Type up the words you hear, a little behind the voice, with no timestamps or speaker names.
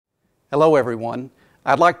Hello everyone.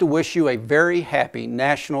 I'd like to wish you a very happy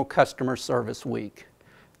National Customer Service Week.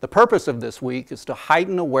 The purpose of this week is to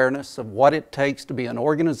heighten awareness of what it takes to be an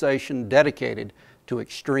organization dedicated to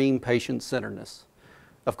extreme patient-centeredness.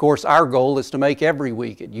 Of course, our goal is to make every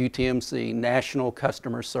week at UTMC National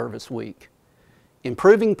Customer Service Week.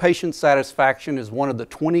 Improving patient satisfaction is one of the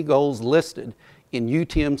 20 goals listed in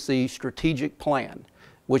UTMC's strategic plan,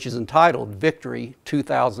 which is entitled Victory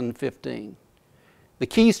 2015. The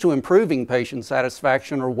keys to improving patient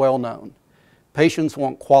satisfaction are well known. Patients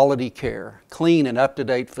want quality care, clean and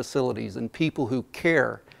up-to-date facilities, and people who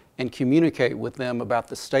care and communicate with them about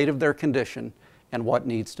the state of their condition and what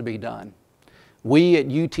needs to be done. We at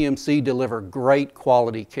UTMC deliver great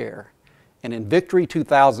quality care, and in Victory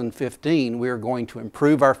 2015 we are going to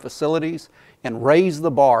improve our facilities and raise the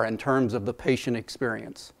bar in terms of the patient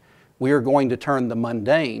experience. We are going to turn the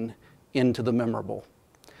mundane into the memorable.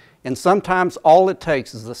 And sometimes all it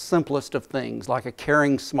takes is the simplest of things, like a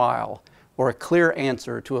caring smile or a clear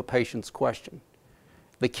answer to a patient's question.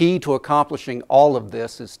 The key to accomplishing all of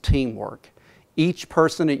this is teamwork. Each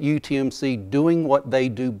person at UTMC doing what they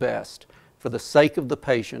do best for the sake of the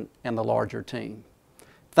patient and the larger team.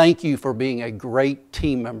 Thank you for being a great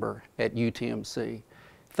team member at UTMC.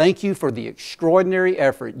 Thank you for the extraordinary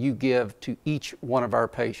effort you give to each one of our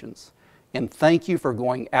patients. And thank you for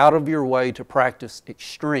going out of your way to practice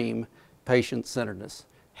extreme patient-centeredness.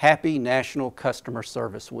 Happy National Customer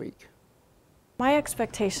Service Week. My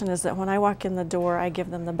expectation is that when I walk in the door, I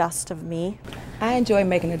give them the best of me. I enjoy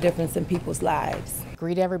making a difference in people's lives.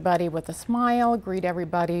 Greet everybody with a smile, greet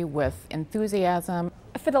everybody with enthusiasm.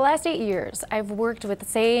 For the last 8 years, I've worked with the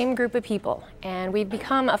same group of people, and we've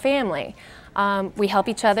become a family. We help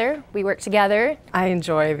each other, we work together. I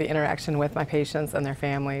enjoy the interaction with my patients and their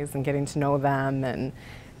families and getting to know them, and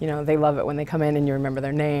they love it when they come in and you remember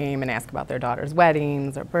their name and ask about their daughter's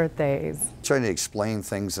weddings or birthdays. Trying to explain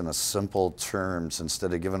things in a simple terms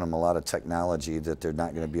instead of giving them a lot of technology that they're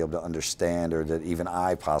not going to be able to understand, or that even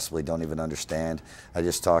I possibly don't even understand. I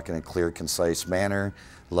just talk in a clear, concise manner,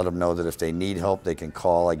 let them know that if they need help they can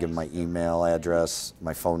call. I give them my email address,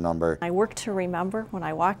 my phone number. I work to remember when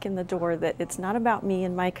I walk in the door that it's not about me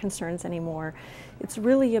and my concerns anymore. It's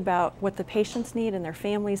really about what the patients need and their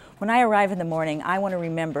families. When I arrive in the morning, I want to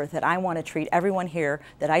remember that I want to treat everyone here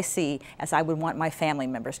that I see as I would want my family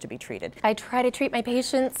members to be treated. I try to treat my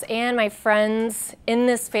patients and my friends in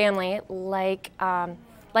this family like I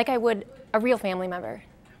would a real family member.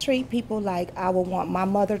 Treat people like I would want my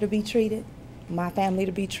mother to be treated, my family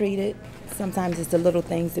to be treated. Sometimes it's the little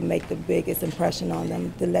things that make the biggest impression on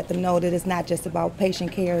them, to let them know that it's not just about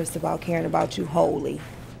patient care, it's about caring about you wholly.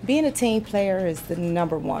 Being a team player is the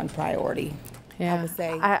 #1 priority. Yeah, I would say.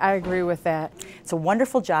 I agree with that. It's a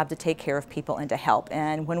wonderful job to take care of people and to help,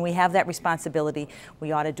 and when we have that responsibility,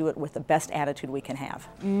 we ought to do it with the best attitude we can have.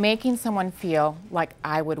 Making someone feel like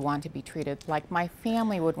I would want to be treated, like my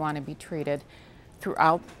family would want to be treated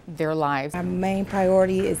throughout their lives. Our main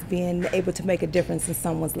priority is being able to make a difference in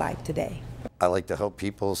someone's life today. I like to help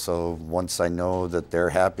people, so once I know that they're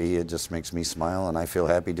happy, it just makes me smile and I feel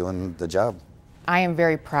happy doing the job. I am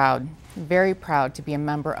very proud to be a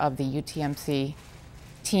member of the UTMC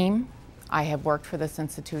team. I have worked for this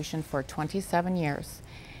institution for 27 years,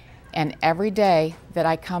 and every day that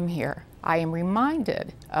I come here, I am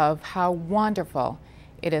reminded of how wonderful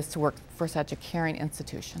it is to work for such a caring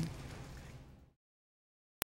institution.